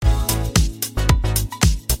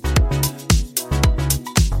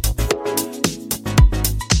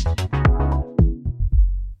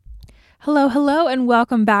Hello, and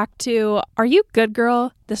welcome back to Are You Good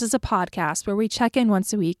Girl? This is a podcast where we check in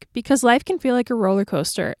once a week because life can feel like a roller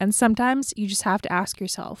coaster, and sometimes you just have to ask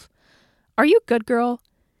yourself, are you good, girl?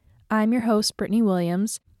 I'm your host, Brittney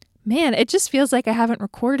Williams. Man, it just feels like I haven't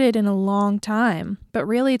recorded in a long time, but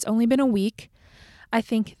really it's only been a week. I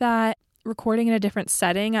think that recording in a different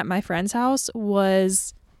setting at my friend's house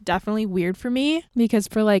was definitely weird for me because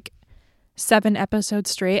for like 7 episodes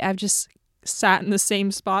straight, I've just sat in the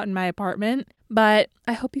same spot in my apartment. But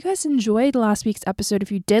I hope you guys enjoyed last week's episode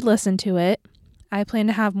if you did listen to it. I plan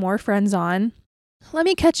to have more friends on. Let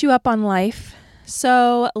me catch you up on life.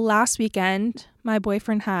 So last weekend, my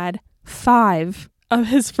boyfriend had 5 of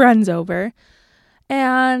his friends over.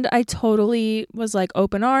 And I totally was like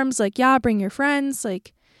open arms, like, yeah, bring your friends.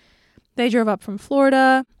 Like, they drove up from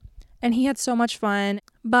Florida and he had so much fun.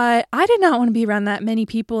 But I did not want to be around that many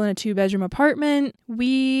people in a 2-bedroom apartment.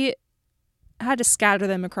 We had to scatter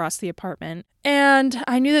them across the apartment. And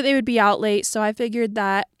I knew that they would be out late, so I figured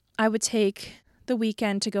that I would take the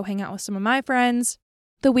weekend to go hang out with some of my friends.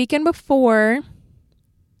 The weekend before,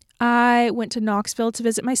 I went to Knoxville to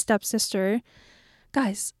visit my stepsister.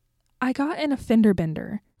 Guys, I got in a fender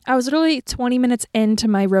bender. I was literally 20 minutes into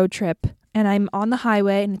my road trip, and I'm on the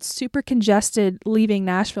highway, and it's super congested leaving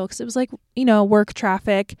Nashville because it was like, work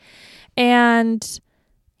traffic. And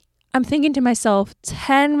I'm thinking to myself,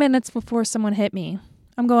 10 minutes before someone hit me,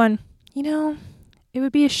 I'm going, it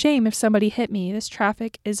would be a shame if somebody hit me. This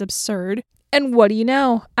traffic is absurd. And what do you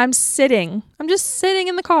know? I'm just sitting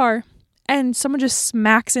in the car and someone just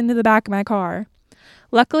smacks into the back of my car.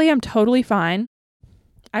 Luckily, I'm totally fine.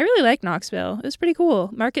 I really like Knoxville. It was pretty cool.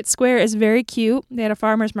 Market Square is very cute. They had a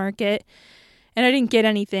farmer's market and I didn't get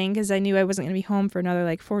anything because I knew I wasn't going to be home for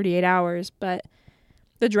another 48 hours, but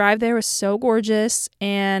the drive there was so gorgeous,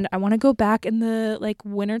 and I want to go back in the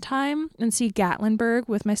winter time and see Gatlinburg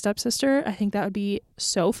with my stepsister. I think that would be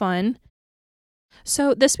so fun.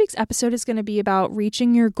 So this week's episode is going to be about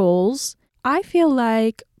reaching your goals. I feel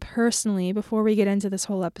like personally, before we get into this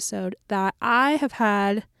whole episode, that I have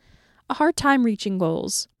had a hard time reaching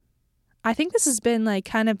goals. I think this has been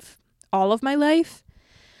kind of all of my life.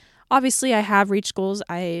 Obviously, I have reached goals.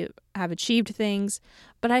 I have achieved things,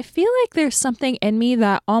 but I feel like there's something in me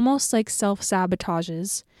that almost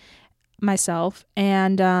self-sabotages myself.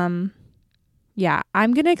 And I'm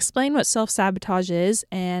going to explain what self-sabotage is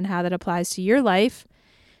and how that applies to your life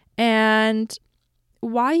and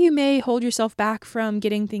why you may hold yourself back from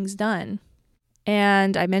getting things done.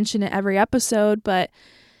 And I mention it every episode, but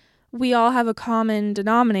we all have a common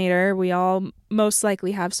denominator. We all most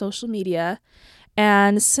likely have social media.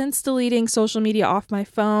 And since deleting social media off my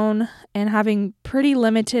phone and having pretty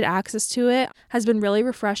limited access to it has been really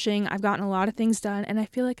refreshing. I've gotten a lot of things done and I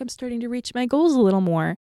feel like I'm starting to reach my goals a little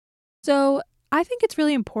more. So I think it's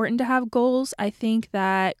really important to have goals. I think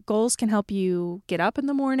that goals can help you get up in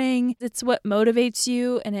the morning. It's what motivates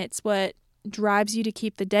you and it's what drives you to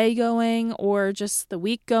keep the day going or just the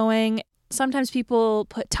week going. Sometimes people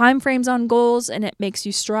put time frames on goals and it makes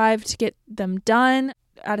you strive to get them done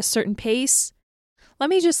at a certain pace. Let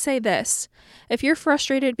me just say this. If you're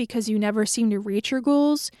frustrated because you never seem to reach your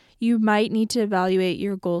goals, you might need to evaluate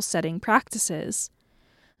your goal setting practices.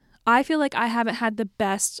 I feel like I haven't had the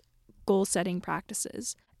best goal setting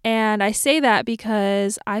practices. And I say that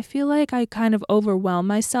because I feel like I kind of overwhelm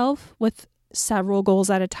myself with several goals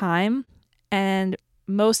at a time. And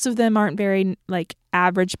most of them aren't very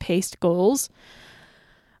average paced goals.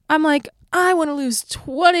 I'm like, I want to lose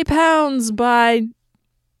 20 pounds by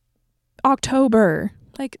October.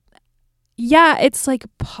 It's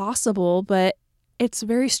possible, but it's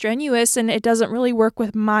very strenuous and it doesn't really work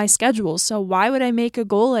with my schedule. So why would I make a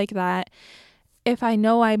goal like that if I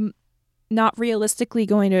know I'm not realistically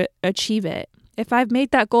going to achieve it? If I've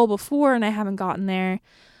made that goal before and I haven't gotten there,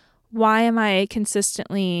 why am I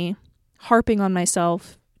consistently harping on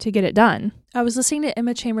myself to get it done? I was listening to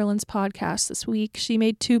Emma Chamberlain's podcast this week. She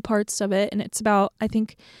made 2 parts of it and it's about, I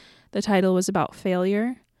think the title was about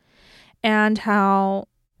failure. And how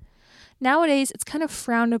nowadays it's kind of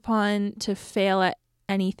frowned upon to fail at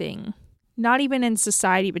anything, not even in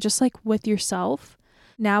society, but just with yourself.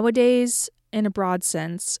 Nowadays, in a broad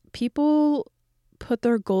sense, people put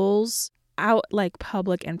their goals out like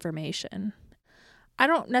public information. I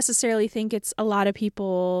don't necessarily think it's a lot of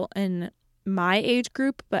people in my age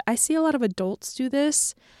group, but I see a lot of adults do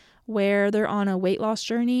this where they're on a weight loss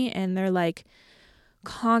journey and they're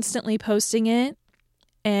constantly posting it.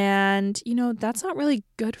 And, that's not really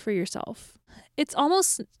good for yourself. It's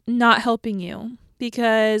almost not helping you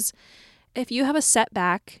because if you have a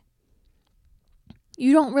setback,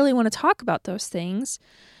 you don't really want to talk about those things.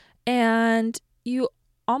 And you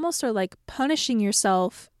almost are like punishing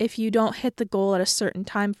yourself if you don't hit the goal at a certain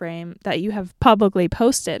time frame that you have publicly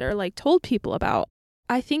posted or like told people about.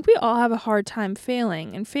 I think we all have a hard time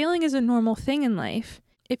failing, and failing is a normal thing in life.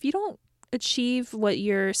 If you don't achieve what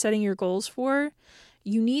you're setting your goals for,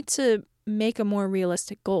 you need to make a more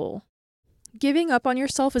realistic goal. Giving up on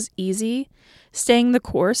yourself is easy. Staying the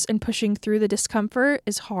course and pushing through the discomfort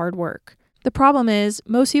is hard work. The problem is,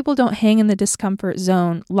 most people don't hang in the discomfort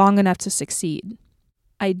zone long enough to succeed.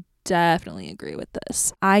 I definitely agree with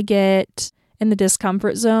this. I get in the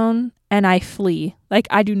discomfort zone and I flee. Like,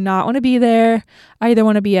 I do not want to be there. I either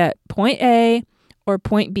want to be at point A or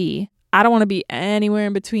point B. I don't want to be anywhere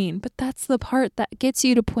in between. But that's the part that gets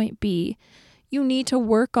you to point B. You need to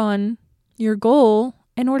work on your goal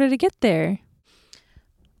in order to get there.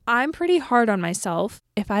 I'm pretty hard on myself.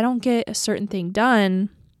 If I don't get a certain thing done,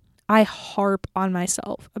 I harp on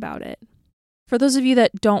myself about it. For those of you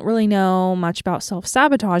that don't really know much about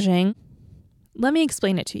self-sabotaging, let me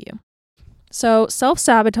explain it to you. So,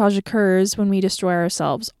 self-sabotage occurs when we destroy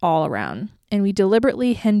ourselves all around, and we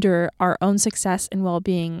deliberately hinder our own success and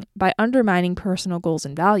well-being by undermining personal goals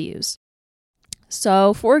and values.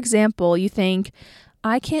 So, for example, you think,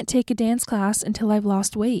 I can't take a dance class until I've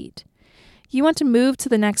lost weight. You want to move to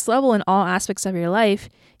the next level in all aspects of your life,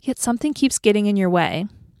 yet something keeps getting in your way.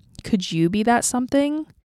 Could you be that something?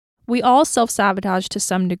 We all self-sabotage to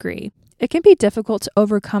some degree. It can be difficult to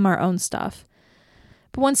overcome our own stuff.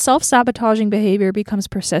 But when self-sabotaging behavior becomes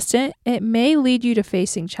persistent, it may lead you to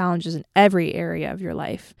facing challenges in every area of your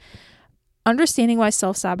life. Understanding why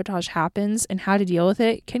self-sabotage happens and how to deal with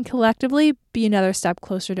it can collectively be another step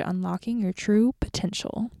closer to unlocking your true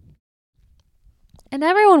potential. And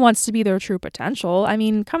everyone wants to be their true potential. I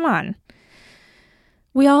mean, come on.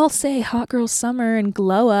 We all say hot girl summer and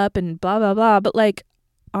glow up and blah, blah, blah. But like,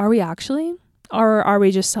 are we actually? Or are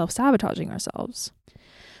we just self-sabotaging ourselves?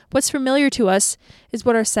 What's familiar to us is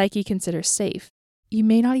what our psyche considers safe. You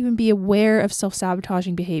may not even be aware of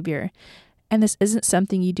self-sabotaging behavior, and this isn't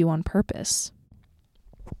something you do on purpose.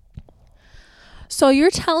 So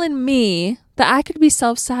you're telling me that I could be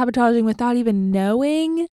self-sabotaging without even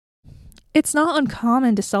knowing? It's not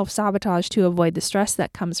uncommon to self-sabotage to avoid the stress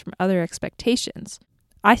that comes from other expectations.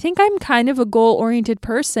 I think I'm kind of a goal-oriented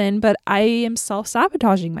person, but I am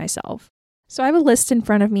self-sabotaging myself. So I have a list in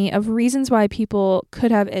front of me of reasons why people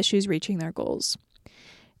could have issues reaching their goals.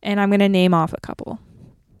 And I'm going to name off a couple.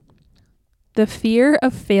 The fear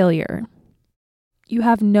of failure. You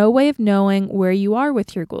have no way of knowing where you are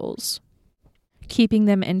with your goals. Keeping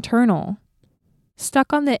them internal.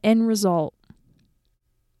 Stuck on the end result.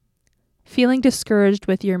 Feeling discouraged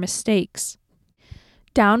with your mistakes.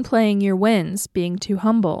 Downplaying your wins, being too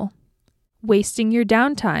humble. Wasting your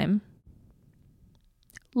downtime.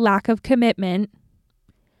 Lack of commitment,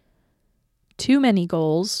 too many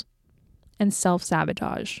goals, and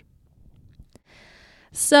self-sabotage.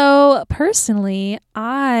 So personally,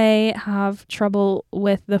 I have trouble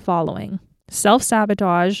with the following: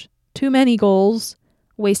 self-sabotage, too many goals,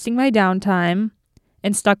 wasting my downtime,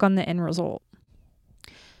 and stuck on the end result.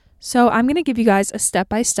 So I'm going to give you guys a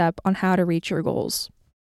step-by-step on how to reach your goals.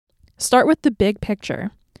 Start with the big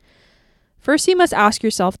picture. First, you must ask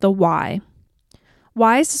yourself the why.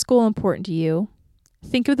 Why is this goal important to you?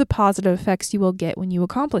 Think of the positive effects you will get when you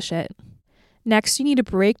accomplish it. Next, you need to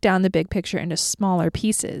break down the big picture into smaller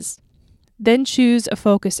pieces. Then choose a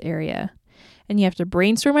focus area, and you have to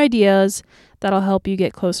brainstorm ideas that'll help you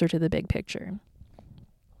get closer to the big picture.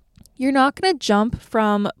 You're not going to jump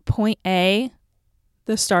from point A,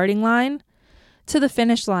 the starting line, to the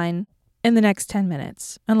finish line in the next 10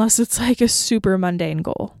 minutes, unless it's like a super mundane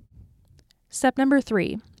goal. Step number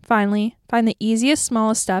 3. Finally, find the easiest,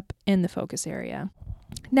 smallest step in the focus area.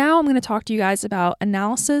 Now I'm going to talk to you guys about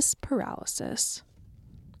analysis paralysis.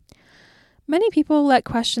 Many people let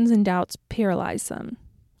questions and doubts paralyze them.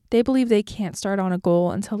 They believe they can't start on a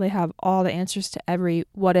goal until they have all the answers to every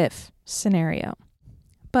what-if scenario.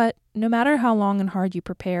 But no matter how long and hard you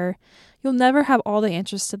prepare, you'll never have all the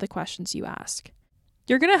answers to the questions you ask.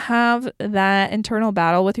 You're going to have that internal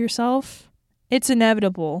battle with yourself. It's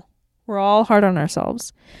inevitable. We're all hard on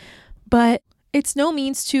ourselves. But it's no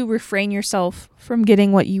means to refrain yourself from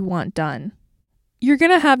getting what you want done. You're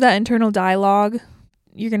going to have that internal dialogue.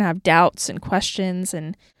 You're going to have doubts and questions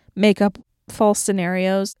and make up false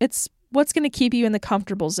scenarios. It's what's going to keep you in the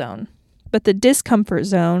comfortable zone. But the discomfort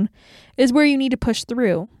zone is where you need to push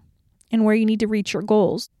through and where you need to reach your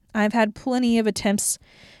goals. I've had plenty of attempts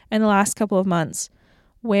in the last couple of months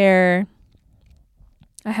where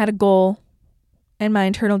I had a goal and my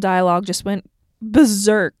internal dialogue just went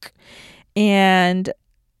berserk and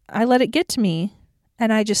I let it get to me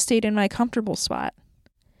and I just stayed in my comfortable spot.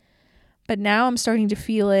 But now I'm starting to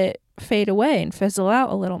feel it fade away and fizzle out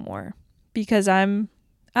a little more because I'm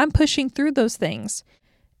pushing through those things.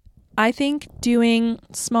 I think doing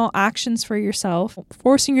small actions for yourself,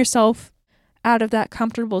 forcing yourself out of that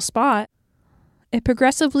comfortable spot, it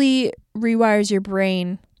progressively rewires your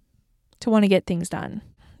brain to want to get things done.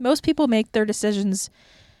 Most people make their decisions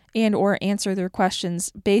and or answer their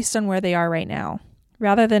questions based on where they are right now,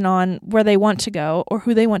 rather than on where they want to go or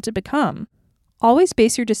who they want to become. Always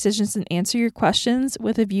base your decisions and answer your questions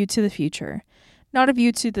with a view to the future, not a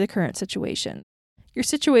view to the current situation. Your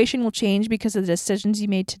situation will change because of the decisions you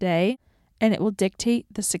made today, and it will dictate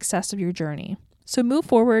the success of your journey. So move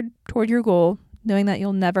forward toward your goal, knowing that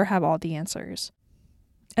you'll never have all the answers.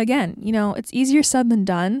 Again, it's easier said than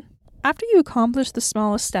done. After you accomplish the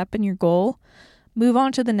smallest step in your goal, move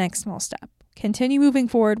on to the next small step. Continue moving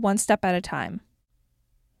forward one step at a time.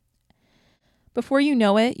 Before you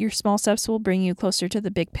know it, your small steps will bring you closer to the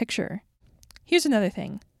big picture. Here's another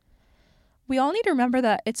thing. We all need to remember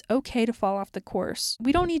that it's okay to fall off the course.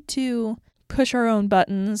 We don't need to push our own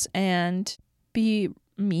buttons and be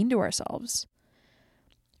mean to ourselves.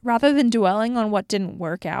 Rather than dwelling on what didn't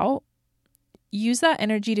work out, use that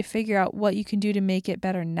energy to figure out what you can do to make it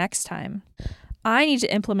better next time. I need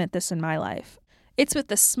to implement this in my life. It's with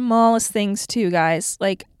the smallest things too, guys,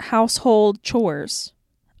 like household chores.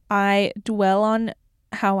 I dwell on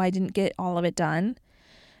how I didn't get all of it done,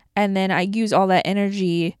 and then I use all that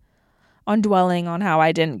energy on dwelling on how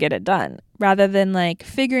I didn't get it done, rather than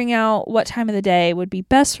figuring out what time of the day would be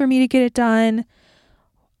best for me to get it done,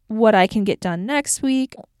 what I can get done next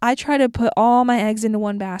week. I try to put all my eggs into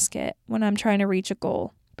one basket when I'm trying to reach a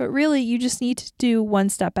goal, but really you just need to do one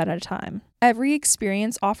step at a time. Every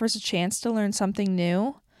experience offers a chance to learn something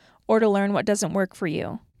new or to learn what doesn't work for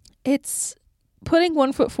you. It's putting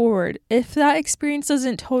one foot forward. If that experience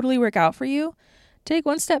doesn't totally work out for you, take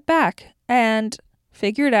one step back and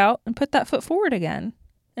figure it out and put that foot forward again.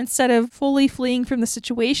 Instead of fully fleeing from the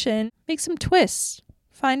situation, make some twists.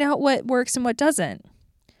 Find out what works and what doesn't.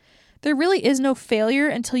 There really is no failure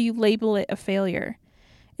until you label it a failure.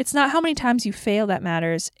 It's not how many times you fail that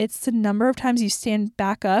matters. It's the number of times you stand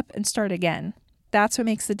back up and start again. That's what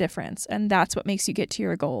makes the difference, and that's what makes you get to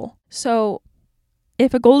your goal. So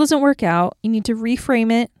if a goal doesn't work out, you need to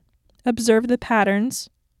reframe it, observe the patterns,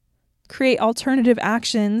 create alternative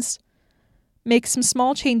actions, make some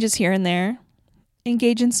small changes here and there,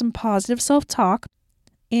 engage in some positive self-talk,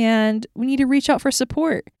 and we need to reach out for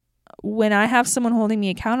support. When I have someone holding me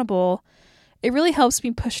accountable, it really helps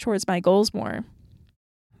me push towards my goals more.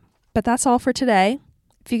 But that's all for today.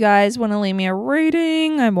 If you guys want to leave me a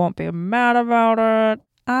rating, I won't be mad about it.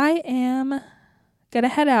 I am going to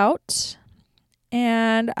head out,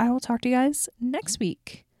 and I will talk to you guys next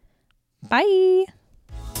week. Bye.